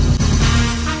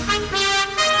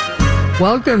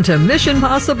Welcome to Mission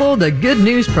Possible, the good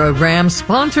news program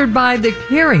sponsored by The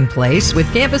Caring Place with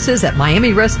campuses at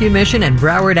Miami Rescue Mission and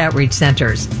Broward Outreach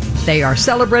Centers. They are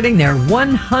celebrating their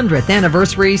 100th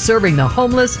anniversary serving the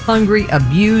homeless, hungry,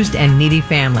 abused, and needy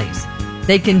families.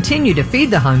 They continue to feed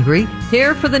the hungry,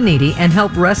 care for the needy, and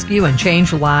help rescue and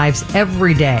change lives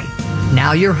every day.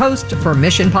 Now your host for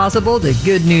Mission Possible, the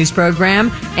good news program,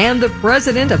 and the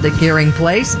president of The Caring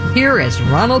Place, here is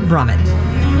Ronald Brummett.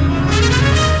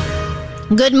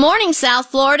 Good morning, South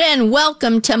Florida, and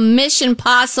welcome to Mission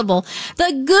Possible,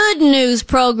 the good news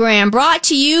program brought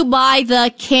to you by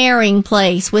The Caring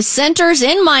Place, with centers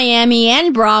in Miami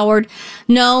and Broward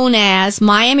known as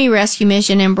Miami Rescue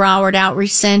Mission and Broward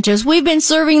Outreach Centers. We've been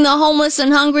serving the homeless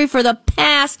and hungry for the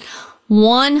past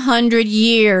 100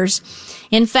 years.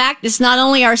 In fact, it's not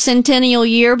only our centennial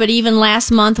year, but even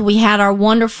last month we had our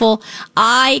wonderful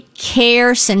I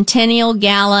Care Centennial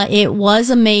Gala. It was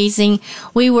amazing.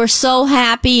 We were so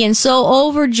happy and so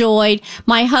overjoyed.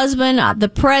 My husband, the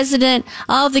president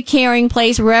of The Caring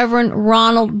Place, Reverend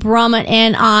Ronald Brummett,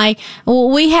 and I,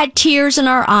 we had tears in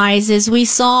our eyes as we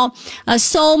saw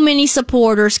so many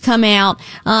supporters come out.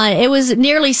 It was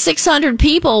nearly 600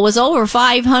 people. It was over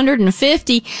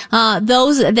 550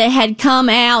 those that had come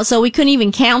out, so we couldn't even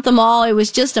count them all. It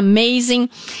was just amazing.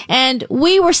 And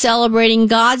we were celebrating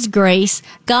God's grace,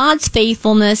 God's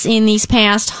faithfulness in these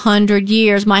past 100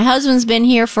 years. My husband's been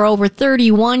here for over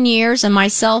 31 years and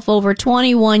myself over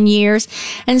 21 years.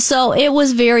 And so it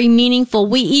was very meaningful.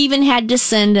 We even had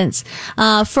descendants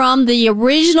from the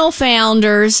original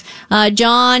founders,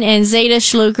 John and Zeta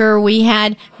Schluker. We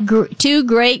had two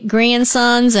great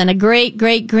grandsons and a great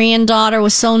granddaughter. It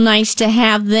was so nice to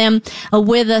have them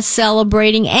with us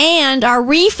celebrating. And our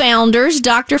refounders,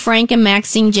 Dr. Frank and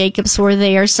Maxine Jacobs, were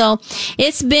there. So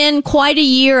it's been quite a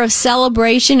year of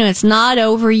celebration, and it's not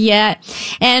over yet.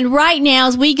 And right now,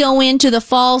 as we go into the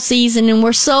fall season, and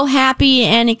we're so happy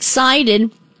and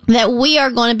excited that we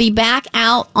are going to be back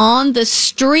out on the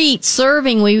street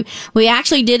serving. We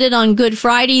actually did it on Good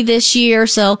Friday this year,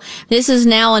 so this is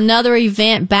now another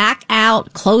event back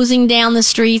out, closing down the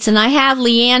streets. And I have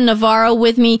Leanne Navarro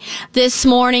with me this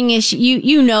morning.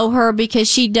 You know her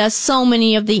because she does so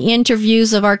many of the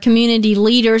interviews of our community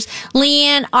leaders.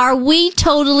 Leanne, are we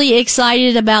totally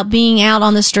excited about being out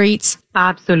on the streets?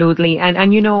 Absolutely.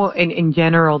 And you know, in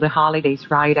general, the holidays,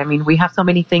 right? I mean, we have so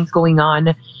many things going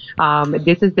on.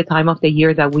 This is the time of the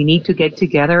year that we need to get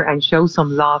together and show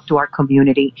some love to our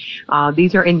community.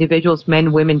 These are individuals,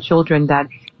 men, women, children, that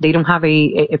they don't have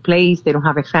a place, they don't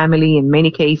have a family. In many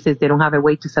cases, they don't have a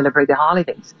way to celebrate the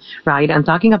holidays, right? I'm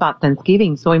talking about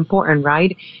Thanksgiving, so important,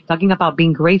 right? Talking about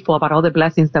being grateful about all the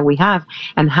blessings that we have,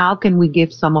 and how can we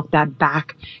give some of that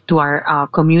back to our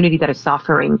community that is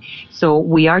suffering. So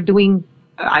we are doing,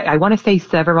 I want to say,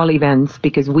 several events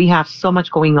because we have so much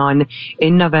going on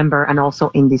in November and also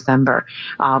in December.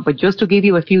 But just to give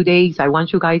you a few days, I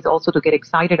want you guys also to get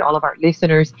excited, all of our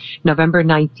listeners. November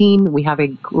 19, we have a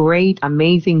great,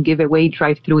 amazing giveaway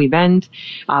drive-through event.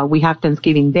 We have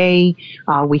Thanksgiving Day.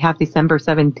 We have December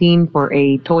 17 for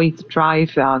a Toys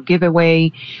Drive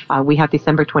giveaway. We have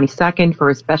December 22nd for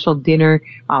a special dinner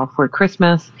for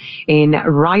Christmas. And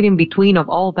right in between of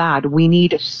all that, we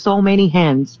need so many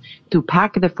hands to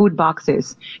pack the food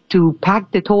boxes, to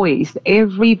pack the toys.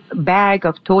 Every bag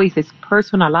of toys is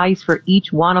personalized for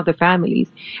each one of the families.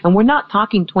 And we're not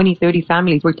talking 20, 30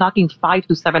 families. We're talking 500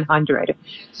 to 700.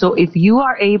 So if you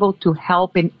are able to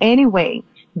help in any way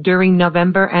during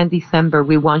November and December,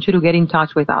 we want you to get in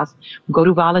touch with us. Go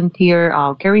to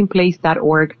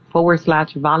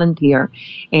caringplace.org/volunteer.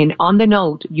 And on the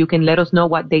note, you can let us know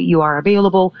what date you are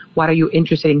available, what are you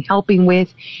interested in helping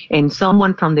with, and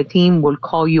someone from the team will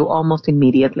call you almost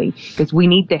immediately because we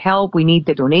need the help, we need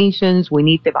the donations, we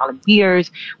need the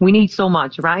volunteers, we need so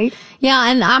much, right? Yeah,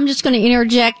 and I'm just going to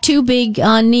interject two big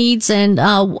needs, and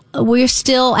we're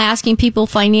still asking people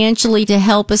financially to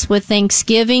help us with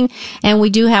Thanksgiving, and we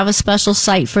do have a special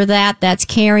site for that. That's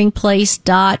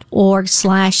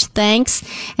caringplace.org/thanks.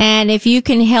 And if you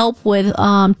can help with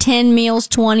 10 meals,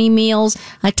 20 meals,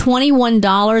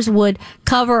 $21 would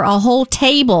cover a whole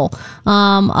table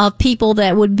of people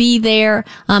that would be there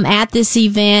at this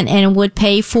event and would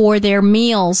pay for their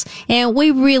meals. And we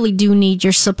really do need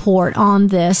your support on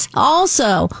this.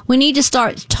 Also, we need to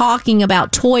start talking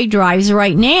about toy drives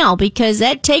right now because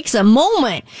that takes a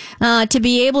moment to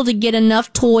be able to get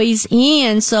enough toys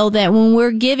in so that when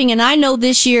we're giving, and I know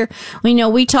this year,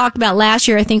 we talked about last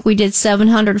year, I think we did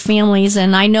 700 families,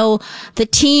 and I know the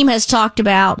team has talked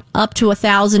about up to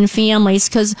 1,000 families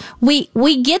because we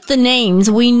get the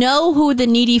names. We know who the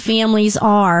needy families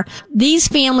are. These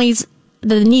families,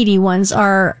 the needy ones,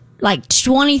 are like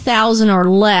 20,000 or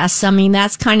less. I mean,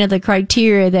 that's kind of the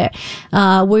criteria that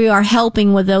we are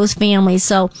helping with those families.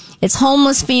 So it's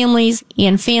homeless families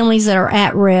and families that are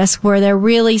at risk, where they're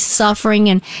really suffering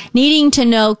and needing to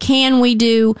know,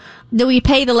 do we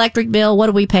pay the electric bill? What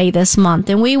do we pay this month?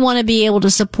 And we want to be able to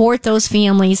support those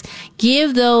families,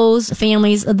 give those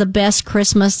families the best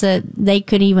Christmas that they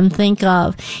could even think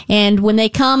of. And when they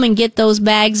come and get those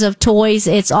bags of toys,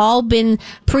 it's all been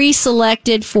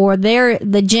pre-selected for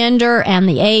the gender and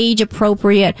the age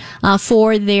appropriate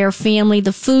for their family.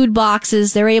 The food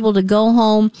boxes, they're able to go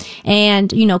home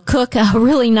and, cook a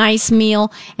really nice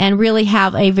meal and really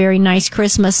have a very nice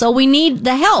Christmas. So we need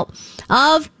the help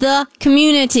of the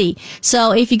community.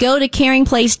 So if you go to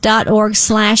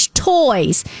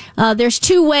caringplace.org/toys, there's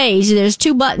two ways. There's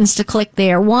two buttons to click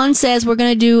there. One says we're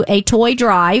going to do a toy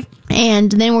drive,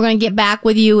 and then we're going to get back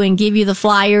with you and give you the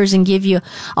flyers and give you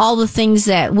all the things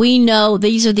that we know.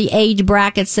 These are the age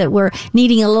brackets that we're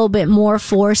needing a little bit more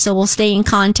for, so we'll stay in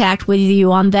contact with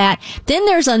you on that. Then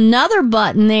there's another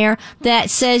button there that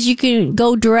says you can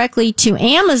go directly to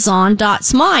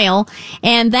Amazon.smile,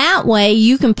 and that way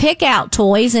you can pick out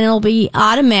toys and it'll be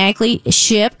automatically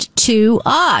shipped to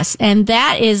us. And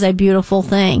that is a beautiful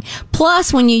thing.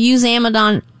 Plus, when you use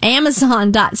Amazon.smile,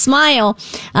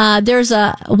 there's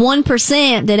a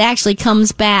 1% that actually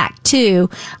comes back to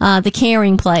the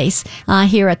Caring Place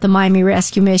here at the Miami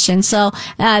Rescue Mission. So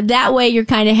that way you're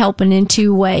kind of helping in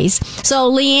two ways.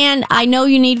 So, Leanne, I know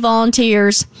you need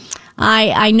volunteers.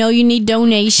 I know you need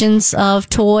donations of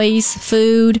toys,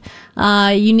 food.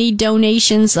 You need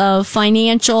donations of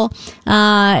financial.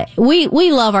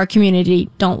 We love our community,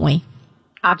 don't we?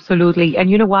 Absolutely. And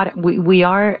you know what? We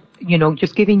are,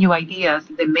 just giving you ideas,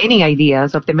 the many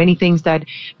things that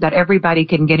everybody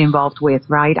can get involved with,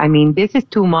 right? I mean, this is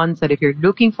 2 months that if you're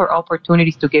looking for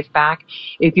opportunities to give back,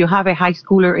 if you have a high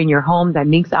schooler in your home that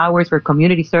needs hours for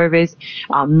community service,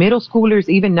 middle schoolers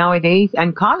even nowadays,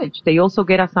 and college, they also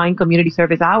get assigned community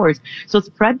service hours. So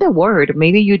spread the word.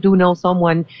 Maybe you do know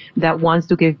someone that wants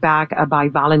to give back by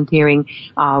volunteering.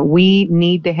 We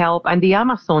need the help. And the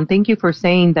Amazon, thank you for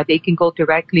saying that they can go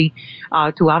directly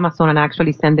to Amazon and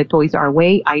actually send the toys our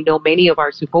way. I know many of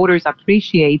our supporters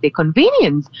appreciate the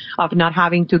convenience of not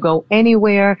having to go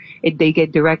anywhere. They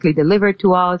get directly delivered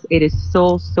to us. It is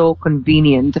so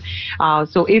convenient.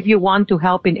 So if you want to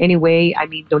help in any way, I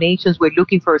mean, donations, we're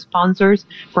looking for sponsors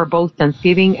for both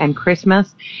Thanksgiving and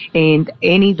Christmas. And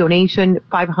any donation,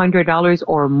 $500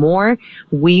 or more,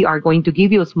 we are going to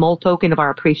give you a small token of our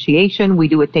appreciation. We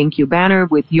do a thank you banner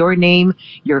with your name,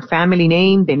 your family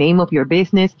name, the name of your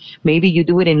business. Maybe you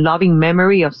do it in loving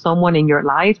memory of someone in your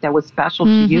life that was special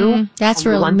to you. That's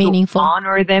really meaningful. To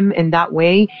honor them in that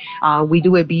way. We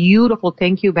do a beautiful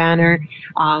thank you banner.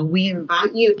 We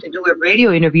invite you to do a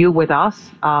radio interview with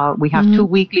us. We have 2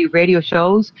 weekly radio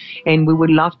shows, and we would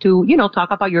love to,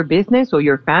 talk about your business or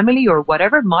your family or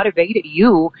whatever motivated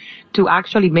you to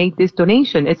actually make this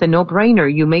donation. It's a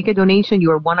no-brainer. You make a donation, you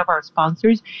are one of our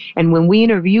sponsors, and when we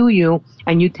interview you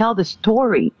and you tell the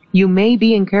story, you may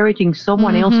be encouraging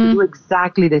someone else to do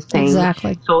exactly the same.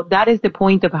 Exactly. So that is the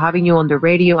point of having you on the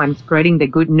radio and spreading the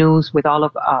good news with all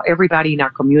of everybody in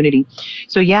our community.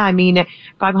 So yeah, I mean,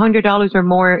 $500 or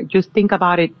more, just think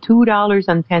about it,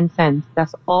 $2.10.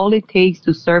 That's all it takes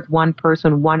to serve one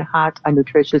person one hot and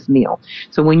nutritious meal.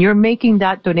 So when you're making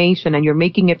that donation and you're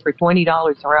making it for $20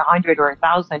 or $100 or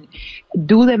 $1,000,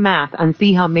 do the math and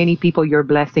see how many people you're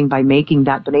blessing by making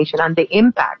that donation and the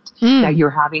impact that you're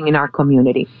having in our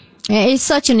community. It's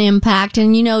such an impact.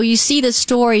 And, you see the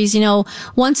stories,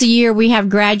 once a year we have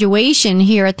graduation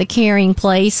here at the Caring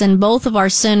Place, and both of our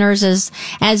centers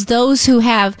as those who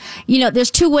have, there's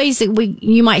 2 ways that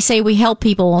you might say we help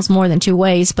people. Well, it's more than 2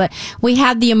 ways, but we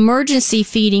have the emergency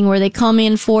feeding where they come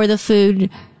in for the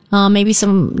food, maybe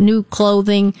some new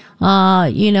clothing,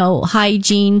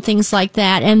 hygiene, things like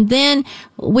that. And then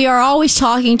we are always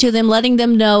talking to them, letting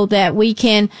them know that they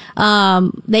can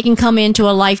come into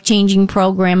a life-changing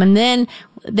program. And then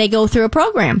they go through a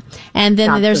program, and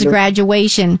then there's a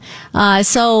graduation.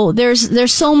 So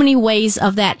there's so many ways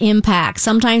of that impact.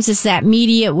 Sometimes it's that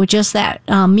immediate with just that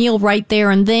meal right there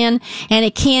and then, and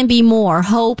it can be more.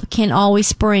 Hope can always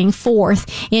spring forth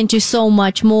into so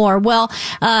much more. Well,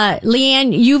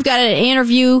 Leanne, you've got an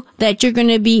interview that you're going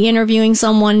to be interviewing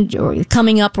someone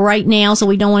coming up right now, so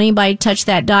we don't want anybody to touch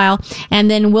that dial.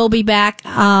 And then we'll be back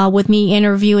with me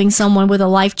interviewing someone with a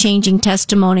life-changing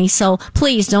testimony. So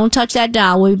please don't touch that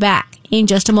dial. We'll be back in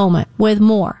just a moment with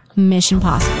more Mission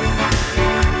Possible.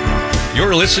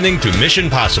 You're listening to Mission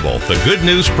Possible, the good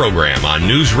news program on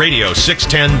News Radio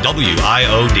 610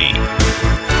 WIOD.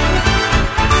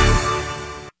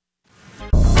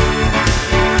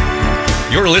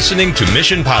 You're listening to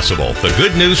Mission Possible, the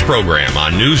good news program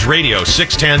on News Radio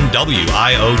 610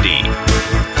 WIOD.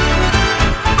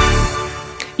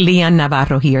 Leanne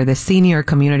Navarro here, the Senior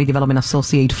Community Development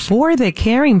Associate for the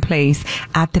Caring Place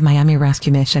at the Miami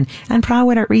Rescue Mission and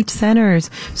Broward Outreach Centers.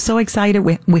 So excited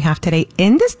we have today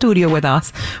in the studio with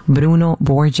us Bruno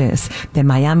Borges, the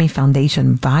Miami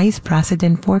Foundation Vice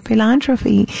President for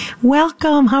Philanthropy.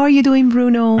 Welcome. How are you doing,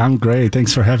 Bruno? I'm great.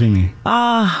 Thanks for having me.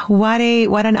 What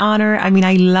an honor. I mean,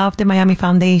 I love the Miami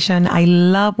Foundation. I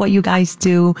love what you guys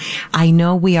do. I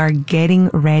know we are getting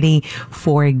ready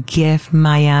for Give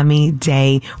Miami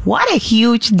Day. What a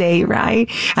huge day, right?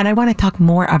 And I want to talk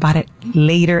more about it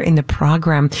later in the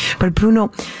program. But Bruno,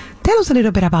 tell us a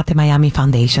little bit about the Miami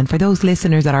Foundation for those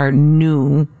listeners that are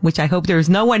new, which I hope there's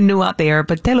no one new out there,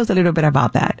 but tell us a little bit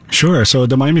about that. Sure. So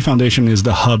the Miami Foundation is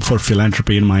the hub for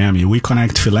philanthropy in Miami. We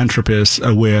connect philanthropists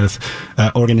with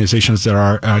organizations that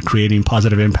are creating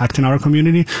positive impact in our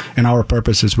community. And our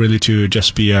purpose is really to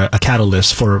just be a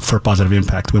catalyst for positive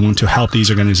impact. We want to help these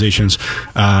organizations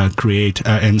create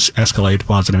and escalate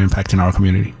positive impact in our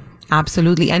community.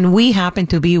 Absolutely. And we happen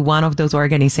to be one of those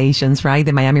organizations, right?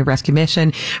 The Miami Rescue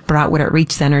Mission, Broward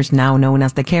Outreach Centers, now known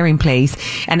as the Caring Place.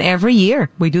 And every year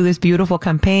we do this beautiful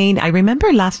campaign. I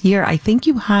remember last year, I think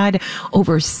you had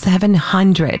over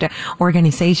 700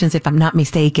 organizations, if I'm not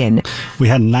mistaken. We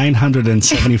had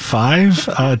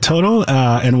 975 total.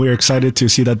 And we're excited to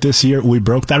see that this year we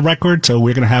broke that record. So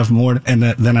we're going to have more than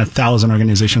 1,000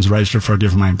 organizations registered for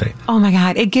Give Miami Day. Oh my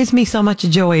God. It gives me so much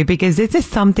joy because this is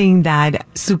something that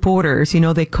supporters,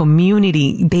 the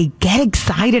community, they get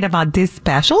excited about this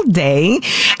special day.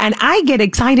 And I get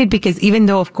excited because even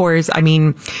though, of course,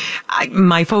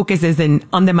 my focus is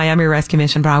on the Miami Rescue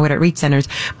Mission, Broward Outreach Centers,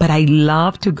 but I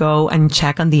love to go and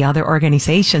check on the other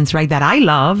organizations, right? That I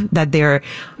love that they're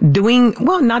doing,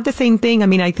 well, not the same thing.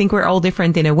 I think we're all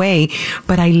different in a way,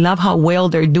 but I love how well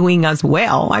they're doing as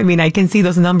well. I can see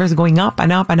those numbers going up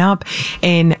and up and up,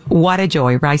 and what a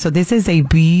joy, right? So this is a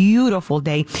beautiful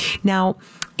day. Now,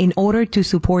 in order to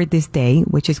support this day,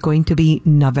 which is going to be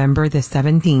November the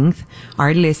 17th,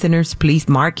 our listeners, please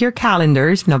mark your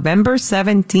calendars. November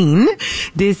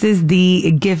 17th, this is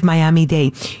the Give Miami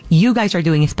Day. You guys are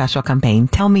doing a special campaign.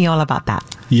 Tell me all about that.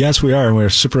 Yes, we are. We're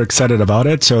super excited about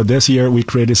it. So this year we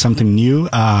created something new.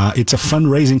 It's a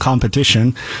fundraising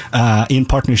competition in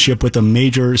partnership with the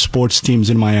major sports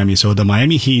teams in Miami. So the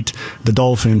Miami Heat, the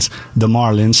Dolphins, the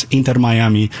Marlins, Inter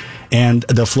Miami, and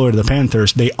the Florida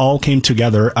Panthers, they all came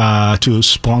together to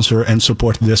sponsor and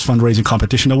support this fundraising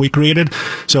competition that we created.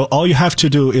 So all you have to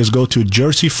do is go to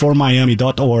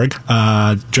jerseyformiami.org.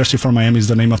 Jersey for Miami is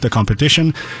the name of the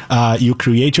competition. You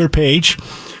create your page.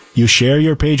 You share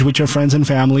your page with your friends and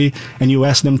family, and you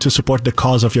ask them to support the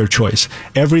cause of your choice.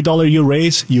 Every dollar you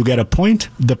raise, you get a point.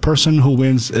 The person who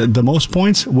wins the most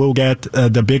points will get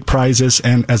the big prizes.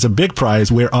 And as a big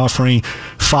prize, we're offering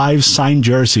 5 signed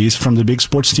jerseys from the big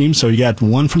sports teams. So you get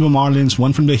one from the Marlins,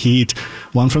 one from the Heat,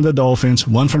 one from the Dolphins,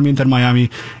 one from Inter Miami,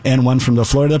 and one from the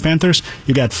Florida Panthers.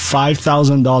 You get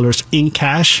 $5,000 in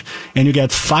cash, and you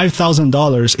get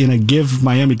 $5,000 in a Give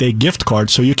Miami Day gift card,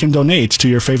 so you can donate to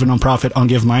your favorite nonprofit on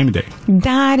Give Miami Day.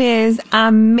 That is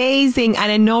amazing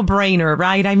and a no-brainer,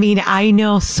 right? I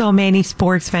know so many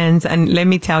sports fans, and let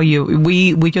me tell you,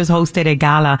 we just hosted a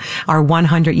gala, our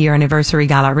 100-year anniversary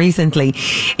gala recently,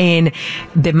 and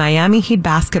the Miami Heat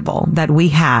basketball that we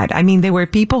had. There were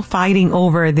people fighting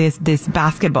over this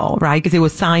basketball, right? Because it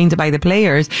was signed by the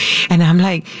players, and I'm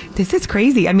like, this is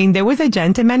crazy. There was a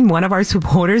gentleman, one of our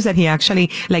supporters, that he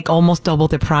actually almost doubled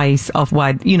the price of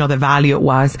what the value it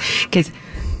was, because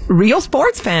real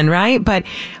sports fan, right? But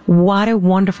what a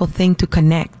wonderful thing to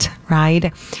connect,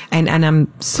 right? And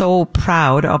I'm so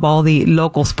proud of all the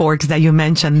local sports that you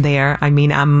mentioned there.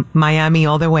 I'm Miami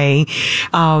all the way,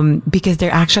 because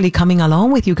they're actually coming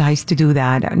along with you guys to do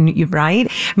that,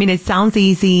 right? It sounds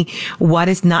easy. What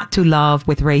is not to love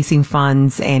with raising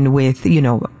funds and with,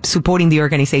 supporting the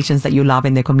organizations that you love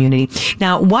in the community?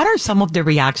 Now, what are some of the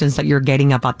reactions that you're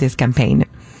getting about this campaign?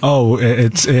 Oh,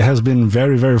 it has been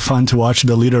very, very fun to watch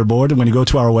the leaderboard. When you go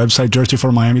to our website,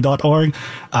 jerseyformiami.org,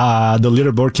 the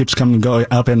leaderboard keeps going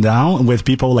up and down with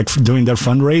people doing their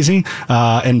fundraising,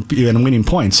 and winning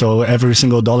points. So every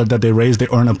single dollar that they raise, they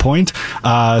earn a point.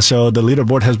 So the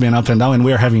leaderboard has been up and down, and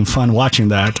we're having fun watching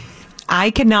that. I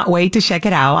cannot wait to check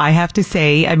it out. I have to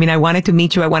say, I mean, I wanted to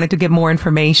meet you. I wanted to get more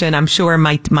information. I'm sure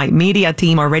my media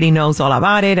team already knows all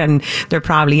about it and they're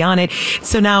probably on it.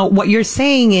 So now what you're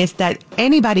saying is that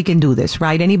anybody can do this,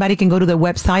 right? Anybody can go to the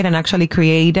website and actually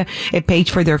create a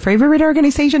page for their favorite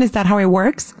organization. Is that how it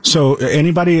works? So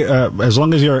anybody, as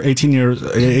long as you're 18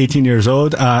 years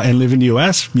old, and live in the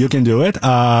US, you can do it.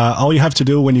 All you have to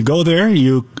do when you go there,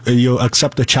 you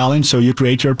accept the challenge. So you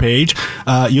create your page.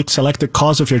 You select the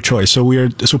cause of your choice. So we are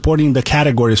supporting the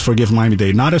categories for Give Miami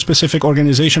Day, not a specific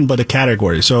organization, but a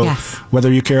category. So yes.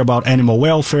 Whether you care about animal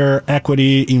welfare,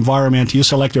 equity, environment, you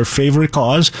select your favorite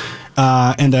cause.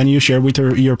 And then you share with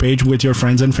your page with your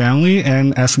friends and family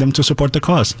and ask them to support the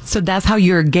cause. So that's how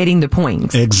you're getting the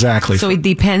points. Exactly. So it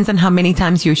depends on how many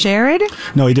times you share it?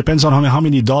 No, it depends on how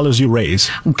many dollars you raise.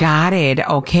 Got it.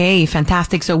 Okay,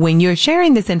 fantastic. So when you're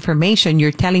sharing this information,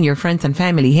 you're telling your friends and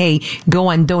family, hey, go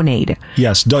and donate.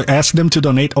 Yes, ask them to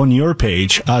donate on your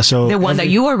page. So the one that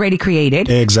you already created.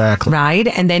 Exactly. Right?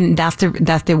 And then that's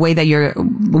the way that you're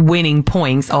winning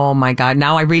points. Oh my God.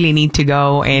 Now I really need to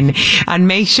go and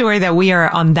make sure that we are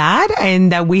on that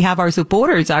and that we have our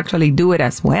supporters actually do it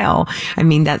as well. I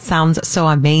mean, that sounds so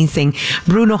amazing.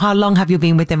 Bruno, how long have you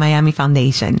been with the Miami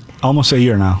Foundation? Almost a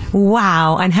year now.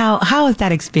 Wow. And how is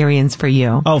that experience for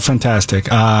you? Oh, fantastic.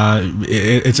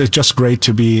 It's just great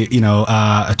to be,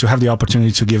 to have the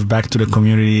opportunity to give back to the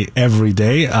community every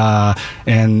day,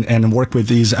 and work with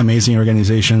these amazing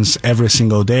organizations every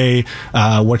single day,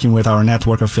 working with our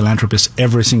network of philanthropists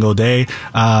every single day,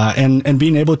 and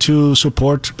being able to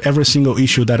support every single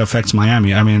issue that affects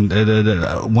Miami. I mean,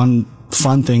 the one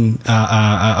fun thing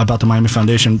about the Miami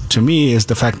Foundation to me is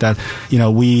the fact that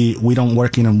we don't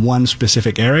work in one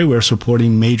specific area. We're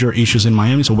supporting major issues in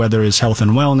Miami. So whether it's health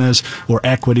and wellness or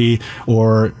equity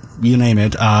or you name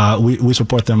it, we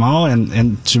support them all.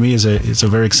 And to me, it's a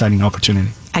very exciting opportunity.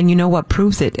 And you know what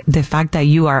proves it? The fact that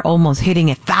you are almost hitting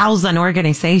 1,000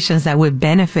 organizations that would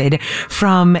benefit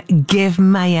from Give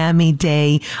Miami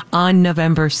Day on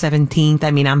November 17th.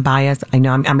 I mean, I'm biased. I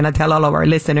know I'm going to tell all of our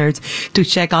listeners to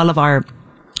check all of our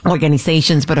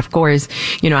organizations, but of course,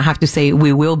 I have to say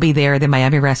we will be there, the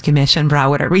Miami Rescue Mission,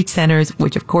 Broward Outreach Centers,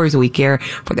 which of course we care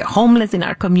for the homeless in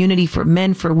our community, for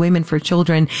men, for women, for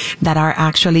children that are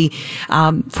actually,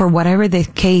 for whatever the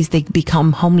case, they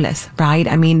become homeless, right?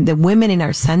 I mean, the women in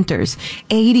our centers,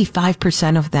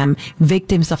 85% of them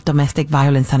victims of domestic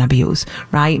violence and abuse,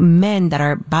 right? Men that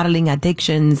are battling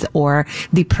addictions or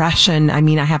depression. I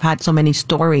mean, I have had so many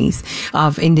stories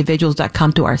of individuals that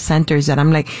come to our centers that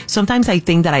I'm like, sometimes I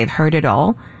think that I've heard it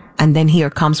all. And then here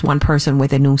comes one person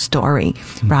with a new story,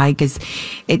 right? Because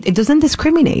it doesn't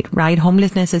discriminate, right?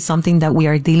 Homelessness is something that we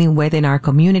are dealing with in our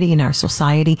community, in our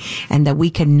society, and that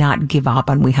we cannot give up.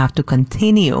 And we have to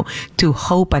continue to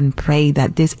hope and pray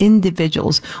that these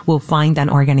individuals will find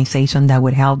an organization that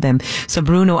would help them. So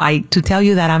Bruno, to tell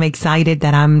you that I'm excited,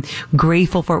 that I'm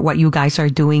grateful for what you guys are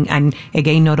doing. And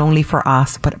again, not only for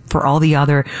us, but for all the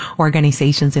other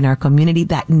organizations in our community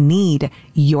that need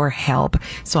your help.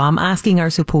 So I'm asking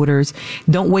our supporters,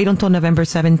 don't wait until November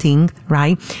 17th,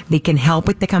 right? They can help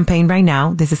with the campaign right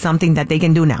now. This is something that they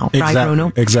can do now, right,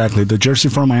 Bruno? Exactly. The Jersey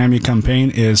for Miami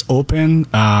campaign is open,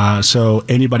 so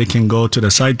anybody can go to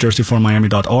the site,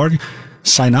 jerseyformiami.org,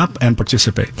 sign up and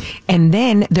participate. And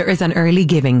then there is an early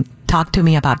giving. Talk to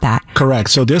me about that. Correct.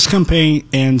 So this campaign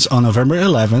ends on November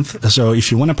 11th. So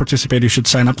if you want to participate, you should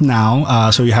sign up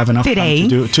now. So you have enough time to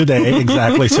do today.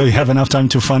 Exactly. So you have enough time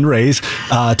to fundraise,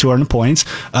 to earn points.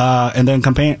 And then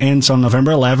campaign ends on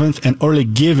November 11th, and early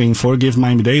giving for Give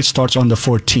Miami Day starts on the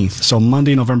 14th. So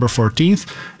Monday, November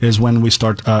 14th is when we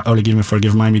start, early giving for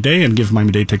Give Miami Day, and Give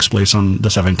Miami Day takes place on the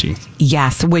 17th.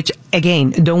 Yes. Which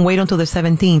again, don't wait until the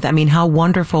 17th. I mean, how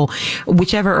wonderful,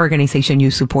 whichever organization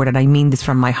you support, and I mean this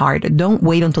from my heart. Don't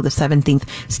wait until the 17th.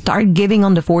 Start giving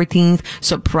on the 14th.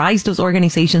 Surprise those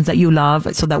organizations that you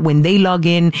love so that when they log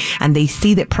in and they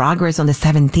see the progress on the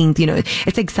 17th,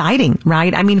 it's exciting,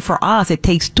 right? I mean, for us, it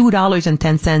takes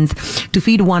 $2.10 to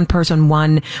feed one person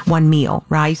one meal,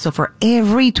 right? So for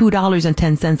every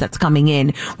 $2.10 that's coming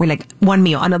in, we're like one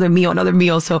meal, another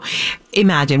meal. So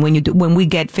imagine when we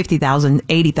get 50,000,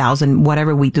 80,000,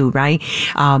 whatever we do, right?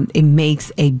 It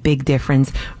makes a big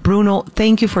difference. Bruno,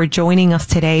 thank you for joining us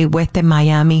today with the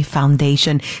Miami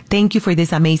Foundation. Thank you for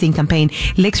this amazing campaign.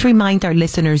 Let's remind our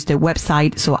listeners the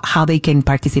website so how they can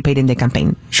participate in the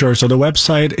campaign. Sure. So the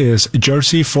website is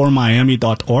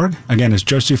jerseyformiami.org. Again, it's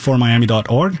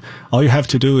jerseyformiami.org. All you have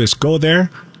to do is go there,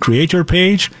 create your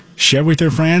page, share with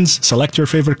your friends, select your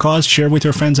favorite cause, share with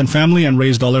your friends and family, and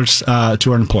raise dollars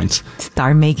to earn points.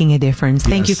 Start making a difference.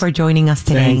 Thank you for joining us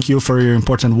today. Thank you for your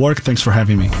important work. Thanks for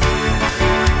having me.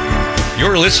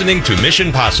 You're listening to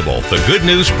Mission Possible, the good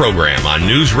news program on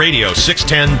News Radio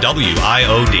 610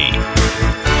 WIOD.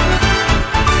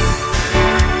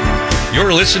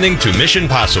 You're listening to Mission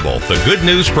Possible, the good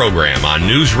news program on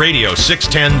News Radio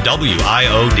 610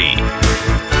 WIOD.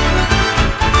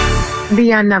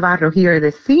 Diane Navarro here,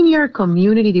 the Senior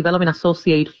Community Development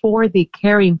Associate for the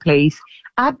Caring Place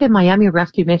at the Miami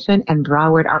Rescue Mission and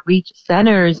Broward Outreach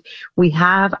Centers. We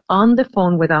have on the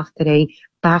phone with us today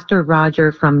Pastor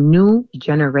Roger from New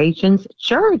Generations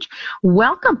Church.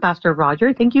 Welcome, Pastor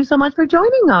Roger. Thank you so much for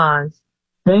joining us.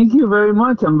 Thank you very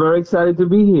much. I'm very excited to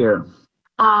be here.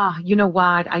 You know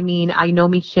what? I mean, I know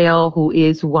Michelle, who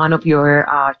is one of your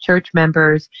church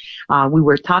members. We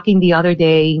were talking the other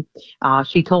day.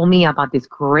 She told me about this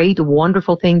great,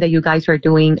 wonderful thing that you guys are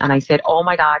doing. And I said, oh,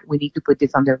 my God, we need to put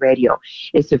this on the radio.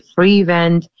 It's a free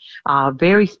event,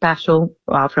 very special,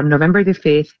 from November the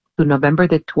 5th to November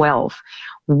the 12th.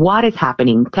 What is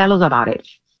happening? Tell us about it.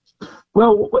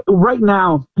 Well, right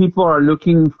now, people are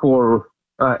looking for,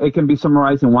 it can be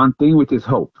summarized in one thing, which is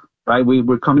hope. Right,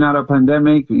 we're coming out of a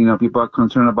pandemic. You know, people are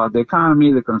concerned about the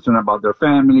economy. They're concerned about their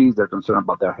families. They're concerned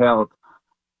about their health,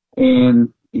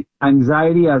 and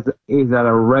anxiety is at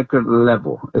a record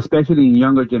level, especially in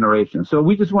younger generations. So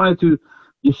we just wanted to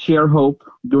just share hope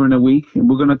during the week, and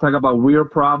we're going to talk about real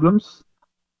problems,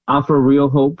 offer real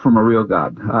hope from a real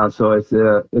God. So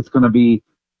it's going to be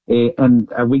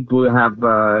a week. We'll have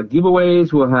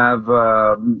giveaways. We'll have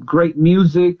great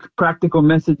music, practical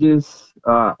messages.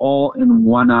 All in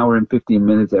 1 hour and 15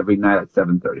 minutes every night at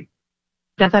 7:30.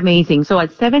 That's amazing. So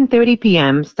at 7:30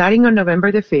 p.m., starting on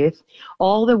November the 5th,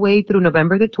 all the way through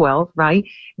November the 12th, right?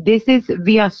 This is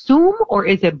via Zoom, or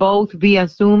is it both via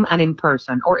Zoom and in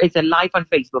person, or is it live on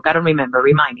Facebook? I don't remember.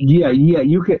 Remind me. Yeah.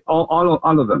 You can all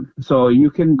of them. So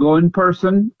you can go in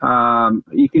person.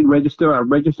 You can register at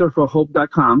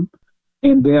registerforhope.com,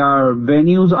 and there are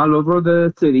venues all over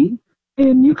the city.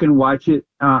 And you can watch it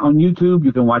on YouTube.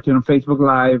 You can watch it on Facebook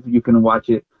Live. You can watch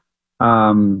it,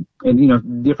 and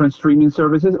different streaming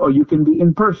services, or you can be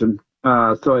in person.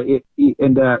 Entrance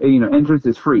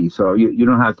is free, so you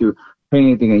don't have to pay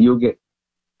anything, and you'll get.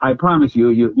 I promise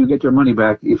you get your money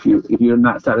back if you're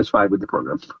not satisfied with the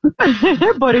program.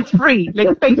 But it's free.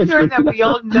 Let's make sure that we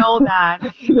all know that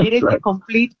it is a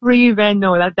complete free event.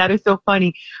 No, that is so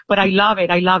funny. But I love it.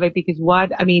 Because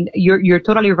you're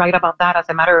totally right about that. As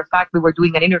a matter of fact, we were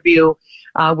doing an interview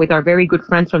with our very good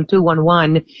friends from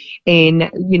 211, and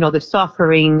the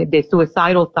suffering, the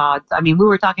suicidal thoughts. I mean, we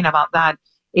were talking about that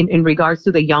in regards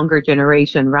to the younger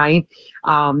generation, right?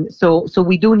 So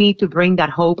we do need to bring that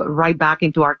hope right back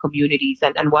into our communities,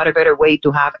 and what a better way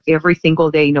to have every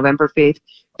single day, November 5th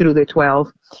through the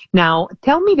 12th. Now,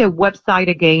 tell me the website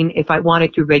again if I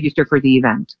wanted to register for the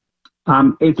event.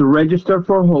 It's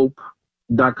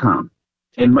registerforhope.com.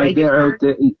 And right there,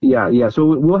 yeah.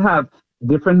 So we'll have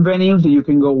different venues that you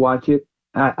can go watch it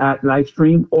at live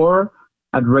stream, or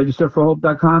at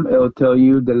registerforhope.com, it'll tell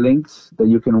you the links that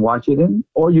you can watch it in,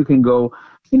 or you can go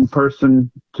in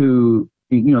person to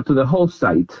the whole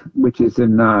site, which is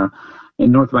in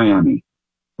North Miami.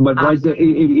 But right there,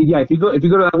 if you go to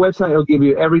that website, it'll give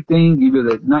you everything, give you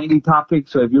the 90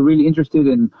 topics. So if you're really interested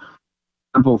in,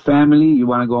 for example, family, you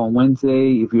want to go on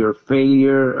Wednesday. If you're a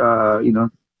failure,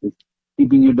 it's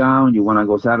keeping you down, you want to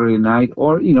go Saturday night,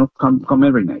 or come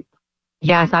every night.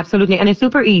 Yes, absolutely. And it's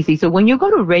super easy. So when you go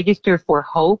to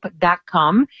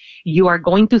registerforhope.com, you are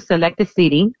going to select the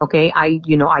city. Okay. I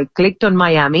clicked on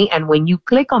Miami, and when you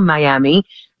click on Miami,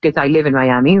 because I live in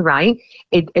Miami, right?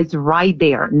 It's right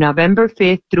there. November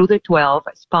 5th through the 12th,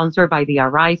 sponsored by the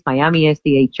Arise Miami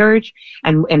SDA Church.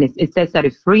 And it says that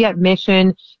it's free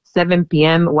admission. 7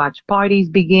 p.m. watch parties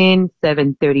begin,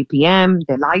 7:30 p.m.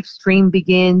 the live stream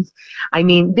begins. I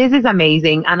mean, this is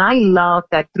amazing. And I love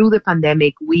that through the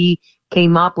pandemic, we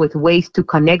came up with ways to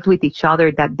connect with each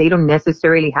other that they don't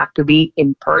necessarily have to be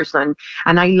in person.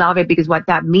 And I love it because what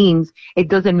that means, it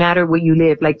doesn't matter where you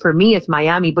live. Like for me, it's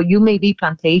Miami, but you may be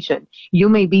Plantation. You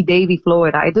may be Davie,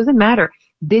 Florida. It doesn't matter.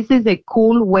 This is a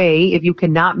cool way, if you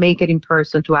cannot make it in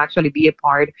person, to actually be a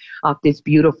part of this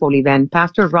beautiful event.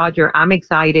 Pastor Roger, I'm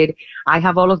excited. I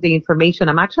have all of the information.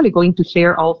 I'm actually going to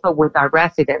share also with our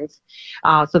residents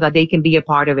so that they can be a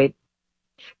part of it.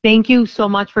 Thank you so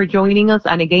much for joining us.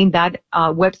 And again, that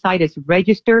website is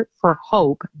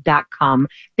registerforhope.com.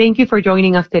 Thank you for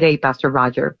joining us today, Pastor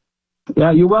Roger. Yeah,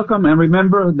 you're welcome. And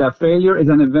remember that failure is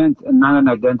an event and not an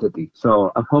identity.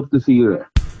 So I hope to see you there.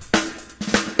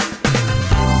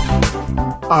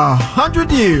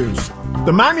 100 years.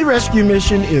 The Miami Rescue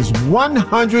Mission is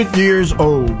 100 years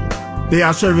old. They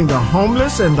are serving the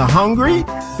homeless and the hungry.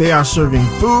 They are serving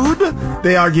food.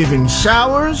 They are giving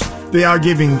showers. They are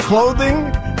giving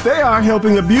clothing. They are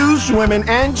helping abused women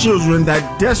and children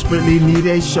that desperately need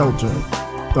a shelter.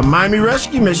 The Miami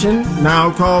Rescue Mission,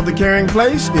 now called The Caring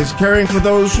Place, is caring for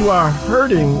those who are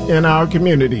hurting in our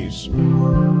communities.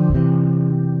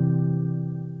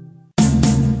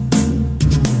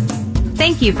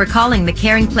 Thank you for calling The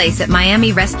Caring Place at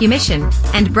Miami Rescue Mission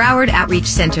and Broward Outreach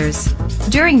Centers.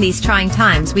 During these trying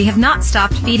times, we have not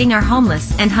stopped feeding our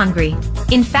homeless and hungry.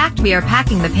 In fact, we are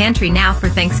packing the pantry now for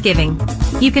Thanksgiving.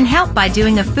 You can help by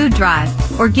doing a food drive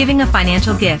or giving a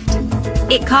financial gift.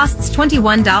 It costs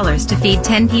 $21 to feed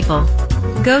 10 people.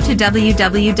 Go to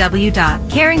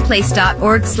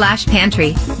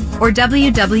www.caringplace.org/pantry or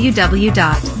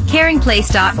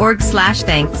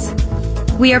www.caringplace.org/thanks.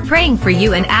 We are praying for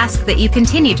you and ask that you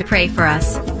continue to pray for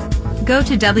us. Go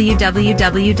to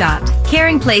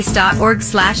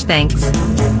www.caringplace.org/thanks.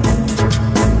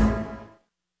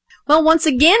 Well, once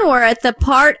again, we're at the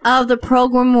part of the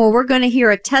program where we're going to hear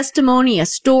a testimony, a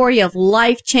story of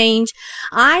life change.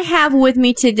 I have with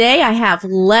me today, I have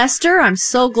Lester. I'm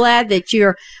so glad that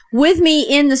you're with me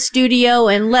in the studio.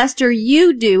 And Lester,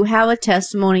 you do have a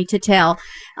testimony to tell.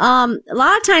 A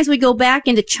lot of times we go back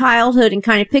into childhood and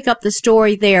kind of pick up the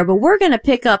story there, but we're going to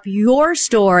pick up your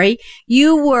story.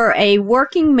 You were a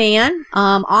working man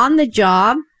on the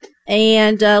job.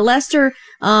 And Lester,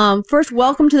 first,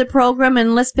 welcome to the program,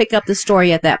 and let's pick up the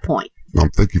story at that point.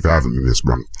 Thank you for having me, Miss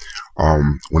Brown.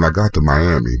 When I got to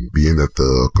Miami, being that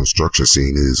the construction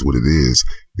scene is what it is,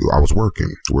 I was working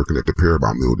at the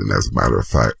Paramount building, as a matter of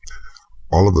fact.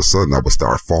 All of a sudden, I would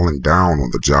start falling down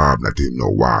on the job, and I didn't know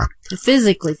why.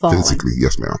 Physically falling? Physically,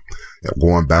 yes, ma'am. And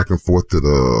going back and forth to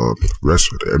the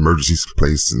emergency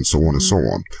place and so on and so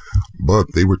on.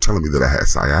 But they were telling me that I had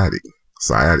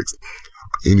sciatics.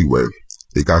 Anyway,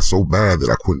 it got so bad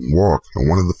that I couldn't walk, and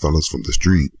one of the fellas from the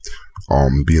street,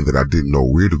 being that I didn't know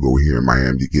where to go here in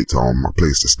Miami to get to my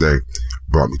place to stay,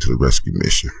 brought me to the rescue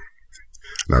mission.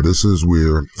 Now, this is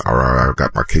where I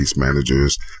got my case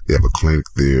managers. They have a clinic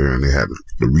there, and they had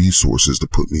the resources to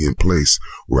put me in place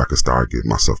where I could start getting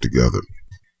myself together.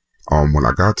 When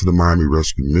I got to the Miami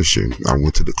Rescue Mission, I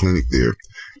went to the clinic there,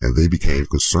 and they became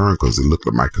concerned because it looked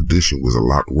like my condition was a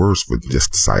lot worse for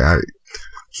just sciatic.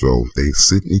 So they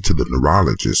sent me to the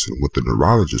neurologist, and what the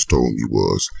neurologist told me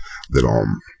was that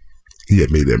he had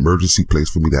made an emergency place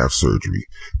for me to have surgery.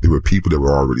 There were people that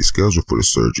were already scheduled for the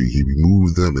surgery. He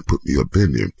removed them and put me up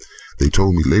in there. They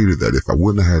told me later that if I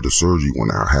wouldn't have had the surgery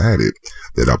when I had it,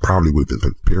 that I probably would have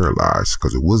been paralyzed,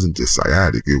 because it wasn't just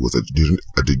sciatic. It was a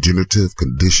degenerative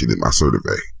condition in my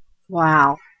cervical.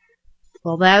 Wow.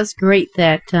 Well, that's great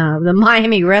that the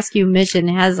Miami Rescue Mission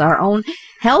has our own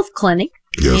health clinic.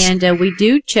 Yes. And we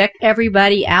do check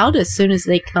everybody out as soon as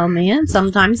they come in.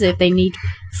 Sometimes if they need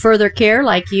further care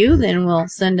like you, then we'll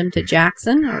send them to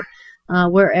Jackson or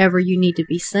wherever you need to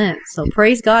be sent. So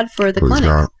praise God for the clinic.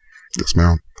 God. Yes,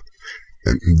 ma'am.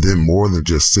 And then more than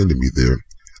just sending me there,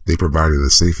 they provided a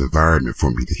safe environment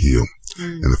for me to heal.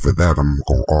 And for that, I'm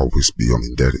going to always be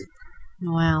indebted.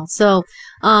 Wow. So,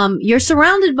 you're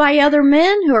surrounded by other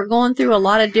men who are going through a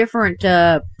lot of different,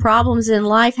 problems in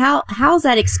life. How's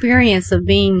that experience of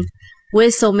being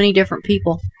with so many different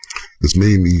people? It's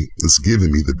given me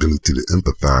the ability to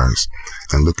empathize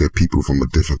and look at people from a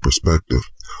different perspective.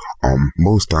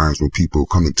 Most times when people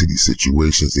come into these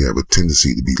situations, they have a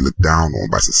tendency to be looked down on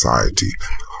by society.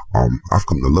 I've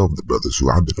come to love the brothers who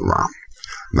I've been around.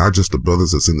 Not just the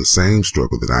brothers that's in the same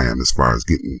struggle that I am as far as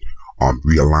getting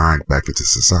realigned back into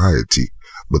society,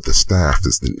 but the staff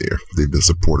that's in there. They've been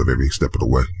supportive every step of the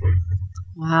way.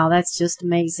 Wow, that's just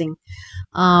amazing.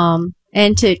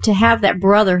 And to have that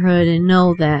brotherhood and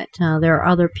know that there are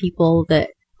other people that,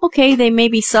 okay, they may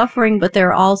be suffering, but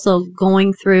they're also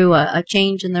going through a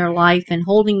change in their life and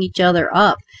holding each other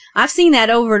up. I've seen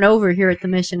that over and over here at the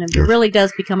mission, and it really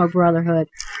does become a brotherhood.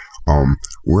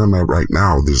 Where I'm at right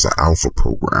now, there's an Alpha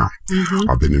program.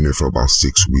 I've been in there for about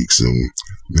 6 weeks, and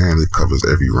man, it covers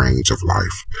every range of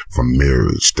life, from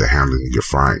marriage to handling your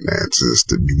finances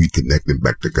to reconnecting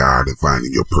back to God and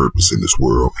finding your purpose in this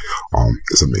world.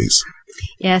 It's amazing.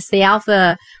 Yes, the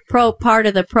Alpha Pro part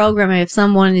of the program, if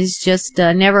someone has just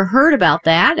never heard about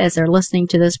that as they're listening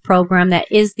to this program,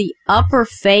 that is the upper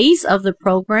phase of the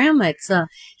program. It's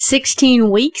 16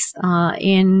 weeks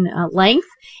in length,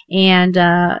 and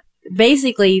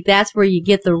basically that's where you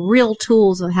get the real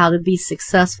tools of how to be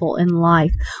successful in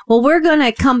life. Well, we're going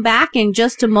to come back in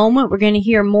just a moment. We're going to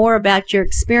hear more about your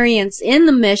experience in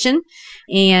the mission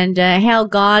and how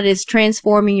God is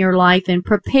transforming your life and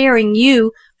preparing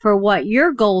you for what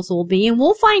your goals will be. And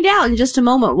we'll find out in just a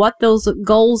moment what those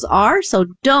goals are. So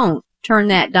don't turn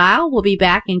that dial. We'll be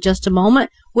back in just a moment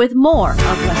with more of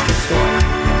Lester's story.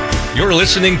 You're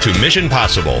listening to Mission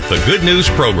Possible, the good news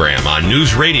program on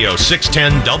News Radio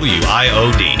 610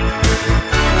 WIOD.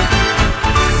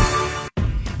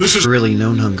 This is really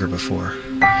known hunger before.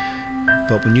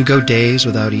 But when you go days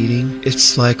without eating,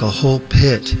 it's like a whole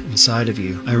pit inside of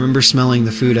you. I remember smelling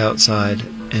the food outside,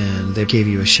 and they gave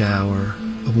you a shower,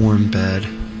 a warm bed,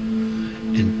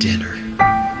 and dinner.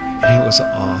 And it was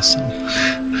awesome.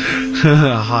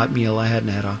 A hot meal I hadn't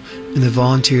had. And the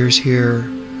volunteers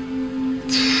here,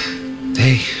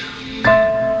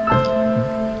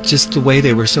 just the way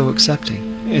they were so accepting.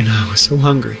 And I was so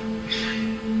hungry.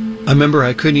 I remember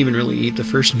I couldn't even really eat the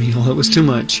first meal. It was too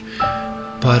much.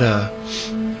 But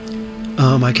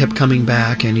I kept coming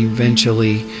back, and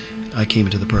eventually I came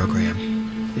into the program.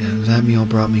 And that meal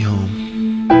brought me home.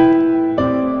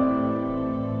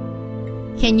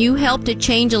 Can you help to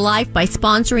change a life by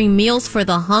sponsoring Meals for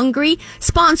the Hungry?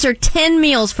 Sponsor 10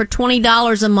 meals for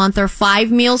 $20 a month or 5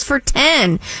 meals for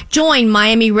 $10. Join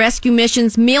Miami Rescue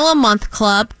Mission's Meal a Month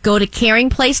Club. Go to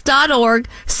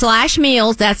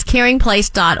caringplace.org/meals. That's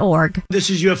caringplace.org.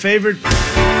 This is your favorite.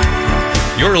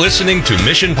 You're listening to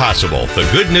Mission Possible, the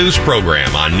good news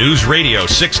program on News Radio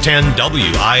 610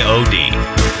 WIOD.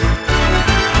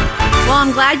 Well,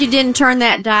 I'm glad you didn't turn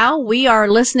that dial. We are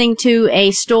listening to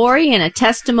a story and a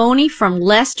testimony from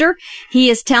Lester. He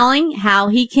is telling how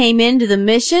he came into the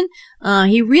mission.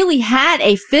 He really had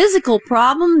a physical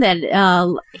problem that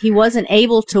he wasn't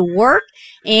able to work.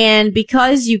 And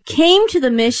because you came to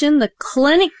the mission, the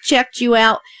clinic checked you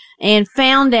out and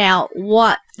found out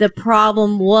what the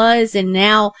problem was. And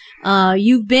now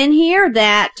you've been here.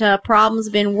 That problem's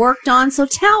been worked on. So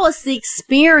tell us the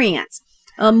experience.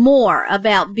 More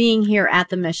about being here at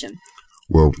the mission.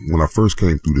 Well, when I first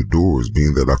came through the doors,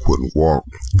 being that I couldn't walk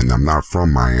and I'm not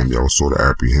from Miami, I was sort of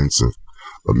apprehensive.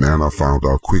 But man, I found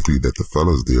out quickly that the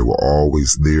fellas there were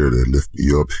always there to lift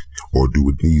me up or do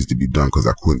what needs to be done because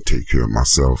I couldn't take care of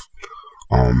myself.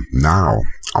 Now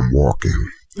I'm walking.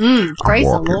 Praise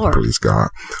the Lord. Praise God.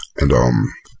 And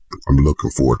I'm looking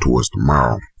forward towards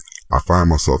tomorrow. I find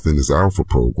myself in this Alpha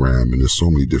program, and there's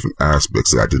so many different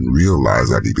aspects that I didn't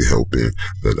realize I needed help in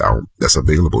that's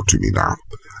available to me now.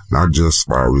 Not just as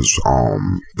far as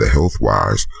the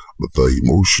health-wise, but the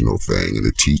emotional thing and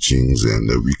the teachings and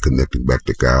the reconnecting back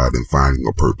to God and finding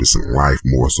a purpose in life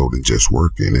more so than just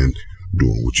working and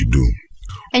doing what you do.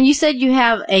 And you said you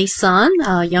have a son,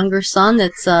 a younger son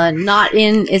that's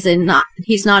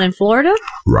he's not in Florida?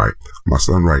 Right. My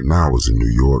son right now is in New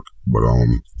York, but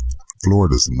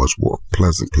Florida is a much more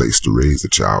pleasant place to raise a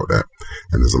child at,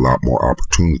 and there's a lot more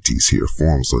opportunities here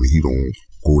for him so that he don't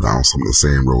go down some of the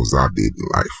same roads I did in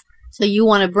life. So you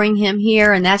want to bring him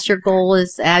here, and that's your goal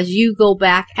is as you go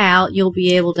back out, you'll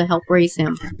be able to help raise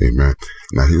him. Amen.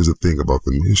 Now, here's the thing about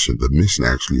the mission. The mission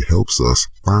actually helps us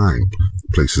find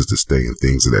places to stay and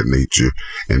things of that nature,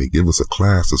 and they give us a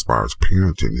class as far as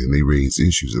parenting, and they raise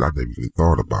issues that I never even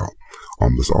thought about.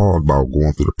 It's all about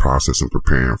going through the process and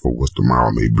preparing for what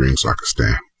tomorrow may bring so I can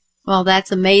stand. Well,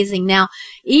 that's amazing. Now,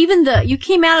 even though you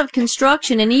came out of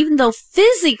construction, and even though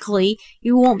physically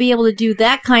you won't be able to do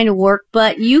that kind of work,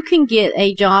 but you can get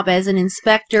a job as an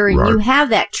inspector, and you have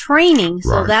that training.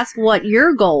 So that's what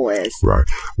your goal is. Right.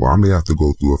 Well, I may have to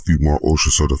go through a few more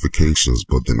OSHA certifications,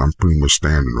 but then I'm pretty much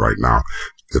standing right now.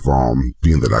 If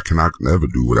being that I cannot never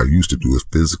do what I used to do is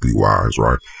physically wise,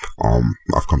 right?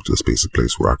 I've come to a space and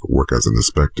place where I could work as an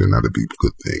inspector, and that'd be a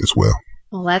good thing as well.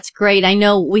 Well, that's great. I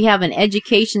know we have an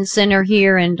education center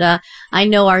here, and I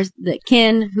know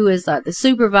Ken, who is the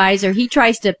supervisor, he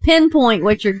tries to pinpoint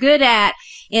what you're good at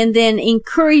and then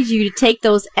encourage you to take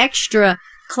those extra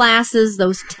classes,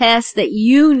 those tests that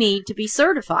you need to be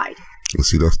certified. And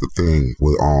see, that's the thing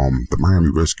with the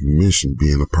Miami Rescue Mission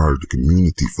being a part of the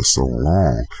community for so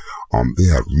long. They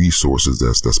have resources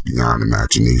that's beyond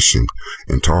imagination.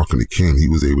 And talking to Ken, he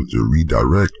was able to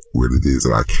redirect what it is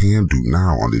that I can do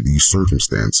now under these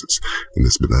circumstances, and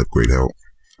it's been a great help.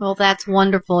 Well, that's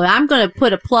wonderful. I'm going to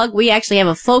put a plug. We actually have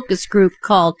a focus group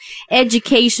called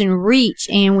Education Reach,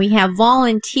 and we have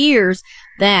volunteers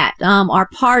that are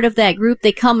part of that group.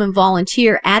 They come and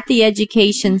volunteer at the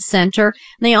Education Center.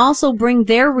 And they also bring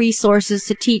their resources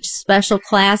to teach special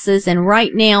classes. And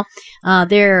right now,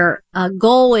 their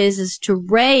goal is to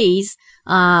raise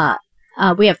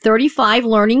we have 35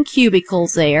 learning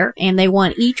cubicles there, and they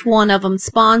want each one of them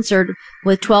sponsored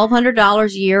with $1,200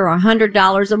 a year or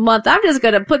 $100 a month. I'm just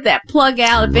going to put that plug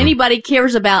out. If anybody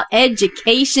cares about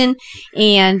education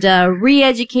and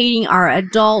re-educating our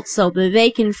adults so that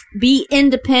they can be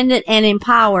independent and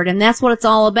empowered, and that's what it's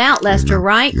all about, Lester,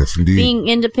 right? Yes, indeed. Being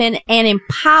independent and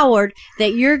empowered,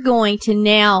 that you're going to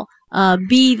now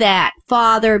be that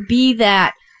father, be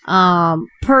that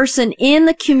person in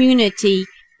the community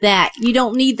that you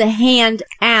don't need the hand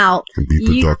out. And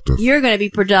be productive. You're going to be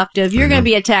productive. You're going to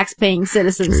be a tax-paying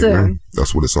citizen soon.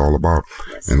 That's what it's all about.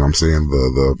 Yes. And I'm saying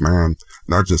the man,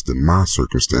 not just in my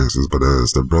circumstances, but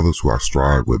as the brothers who I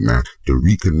strive with, man, to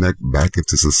reconnect back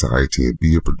into society and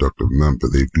be a productive member,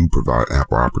 they do provide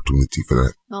ample opportunity for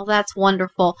that. Oh, that's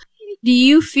wonderful. Do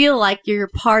you feel like you're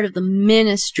part of the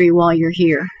ministry while you're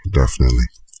here? Definitely.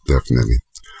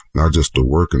 Not just the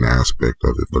working aspect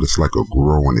of it, but it's like a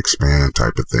grow and expand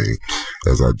type of thing.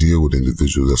 As I deal with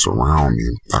individuals that's around me,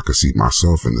 I can see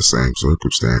myself in the same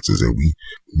circumstances, and we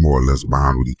more or less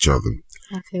bond with each other.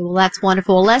 Okay, well, that's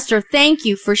wonderful. Well, Lester, thank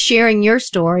you for sharing your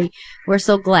story. We're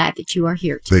so glad that you are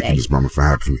here today. Thank you, Ms. Mama, for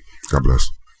having me. God bless.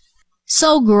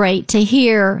 So great to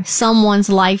hear someone's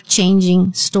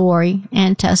life-changing story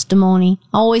and testimony.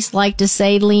 I always like to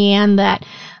say, Leanne, that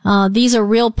these are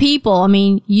real people. I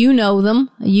mean, you know them.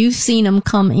 You've seen them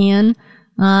come in.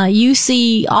 You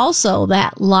see also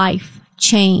that life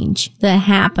change that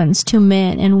happens to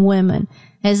men and women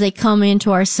as they come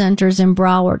into our centers in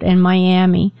Broward and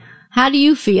Miami. How do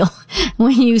you feel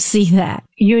when you see that?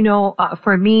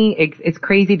 For me, it's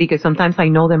crazy because sometimes I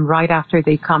know them right after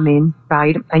they come in,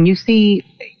 right? And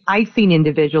I've seen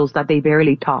individuals that they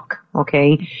barely talk,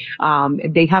 okay?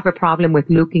 They have a problem with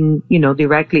looking,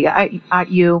 directly at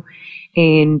you.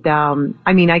 And,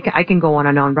 I can go on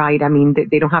and on, right? I mean,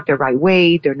 they don't have the right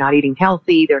weight. They're not eating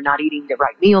healthy. They're not eating the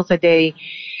right meals a day.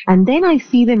 And then I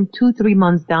see them 2-3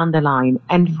 months down the line.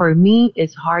 And for me,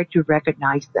 it's hard to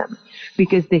recognize them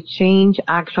because the change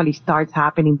actually starts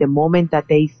happening the moment that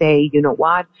they say, you know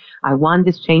what? I want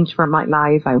this change for my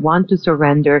life. I want to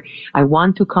surrender. I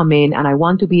want to come in and I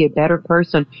want to be a better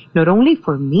person, not only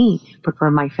for me, but for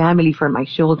my family, for my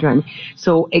children.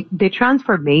 So the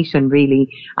transformation really,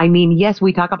 yes,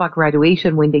 we talk about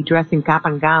graduation when they dress in cap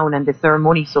and gown and the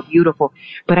ceremony is so beautiful,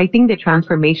 but I think the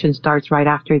transformation starts right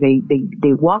after they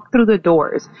walk through the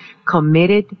doors,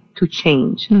 committed to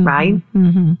change, right?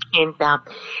 Mm-hmm. And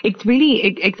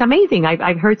it's amazing.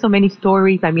 I've heard so many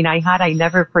stories. I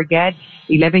never forget,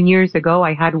 11 years ago,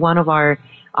 I had one of our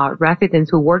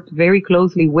residents who worked very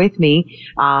closely with me.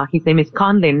 His name is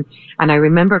Conlin. And I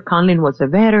remember Conlin was a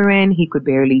veteran. He could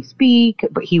barely speak,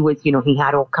 but he was, he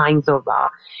had all kinds of,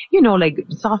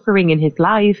 suffering in his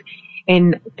life.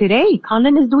 And today,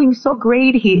 Conlin is doing so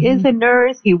great. He is a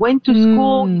nurse. He went to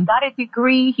school. He got a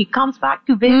degree. He comes back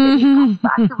to visit. He comes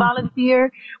back to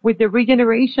volunteer with the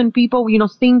regeneration people,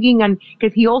 singing, and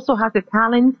because he also has a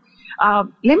talent.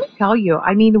 Let me tell you,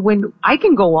 when I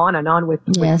can go on and on with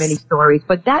many stories,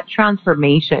 but that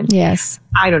transformation,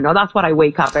 I don't know, that's what I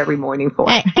wake up every morning for.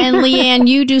 And Leanne,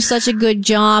 you do such a good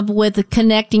job with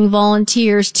connecting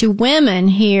volunteers to women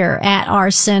here at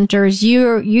our centers.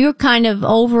 You're kind of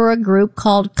over a group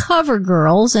called Cover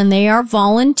Girls, and they are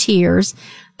volunteers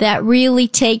that really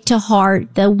take to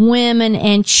heart the women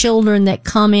and children that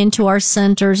come into our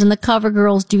centers. And the Cover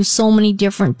Girls do so many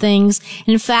different things.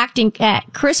 In fact,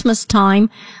 at Christmas time,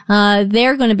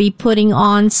 they're going to be putting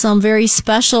on some very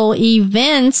special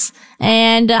events.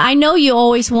 And I know you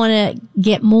always want to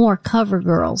get more Cover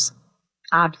Girls.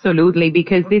 Absolutely,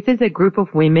 because this is a group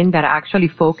of women that actually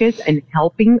focus on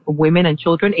helping women and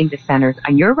children in the centers.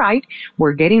 And you're right,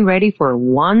 we're getting ready for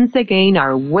once again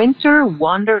our Winter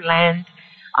Wonderland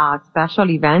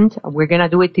special event. We're going to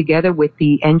do it together with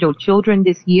the Angel Children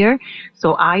this year.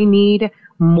 So I need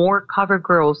more Cover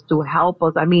Girls to help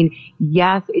us.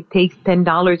 Yes, it takes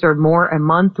 $10 or more a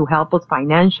month to help us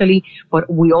financially,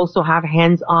 but we also have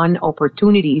hands-on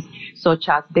opportunities such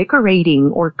as decorating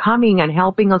or coming and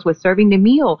helping us with serving the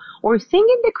meal or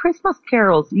singing the Christmas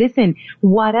carols. Listen,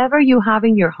 whatever you have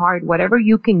in your heart, whatever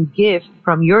you can give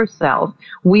from yourself,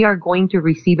 we are going to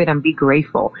receive it and be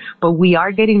grateful. But we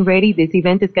are getting ready. This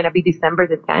event is going to be December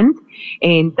the 10th,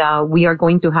 and we are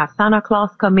going to have Santa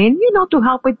Claus come in, to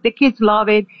help with the kids love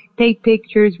it, take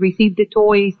pictures, receive the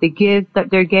toys, the gifts that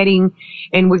they're getting,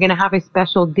 and we're going to have a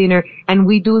special dinner. And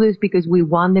we do this because we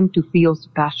want them to feel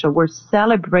special. We're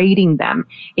celebrating them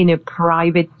in a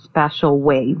private, special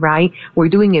way, right? We're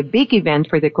doing a big event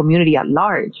for the community at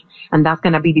large, and that's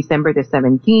going to be December the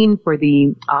 17th for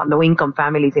the low-income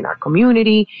families in our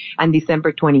community, and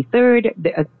December 23rd,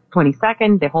 the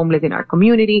 22nd, the homeless in our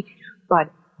community. But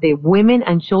the women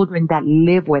and children that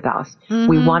live with us,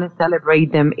 we want to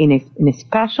celebrate them in a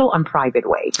special and private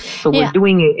way. So we're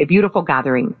doing a beautiful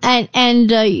gathering.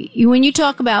 And when you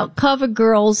talk about Cover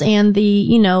Girls and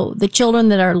the children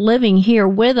that are living here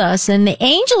with us, and the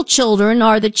Angel Children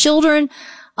are the children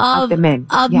the men.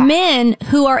 Men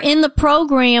who are in the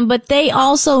program, but they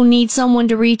also need someone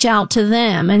to reach out to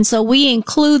them. And so we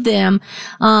include them,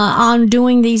 on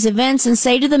doing these events and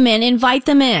say to the men, invite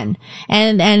them in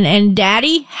and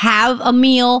daddy, have a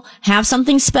meal, have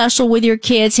something special with your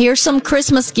kids. Here's some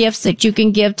Christmas gifts that you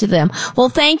can give to them. Well,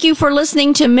 thank you for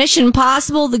listening to Mission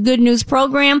Possible, the Good News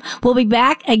program. We'll be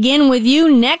back again with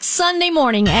you next Sunday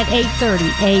morning at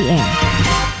 8:30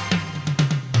 a.m.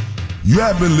 You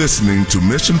have been listening to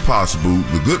Mission Possible,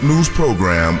 the Good News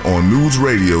program on News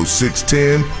Radio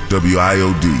 610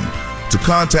 WIOD. To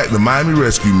contact the Miami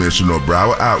Rescue Mission or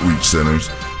Broward Outreach Centers,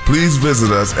 please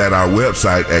visit us at our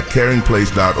website at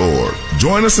caringplace.org.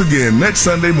 Join us again next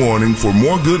Sunday morning for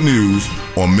more good news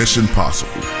on Mission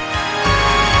Possible.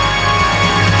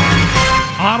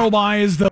 Autobuy is the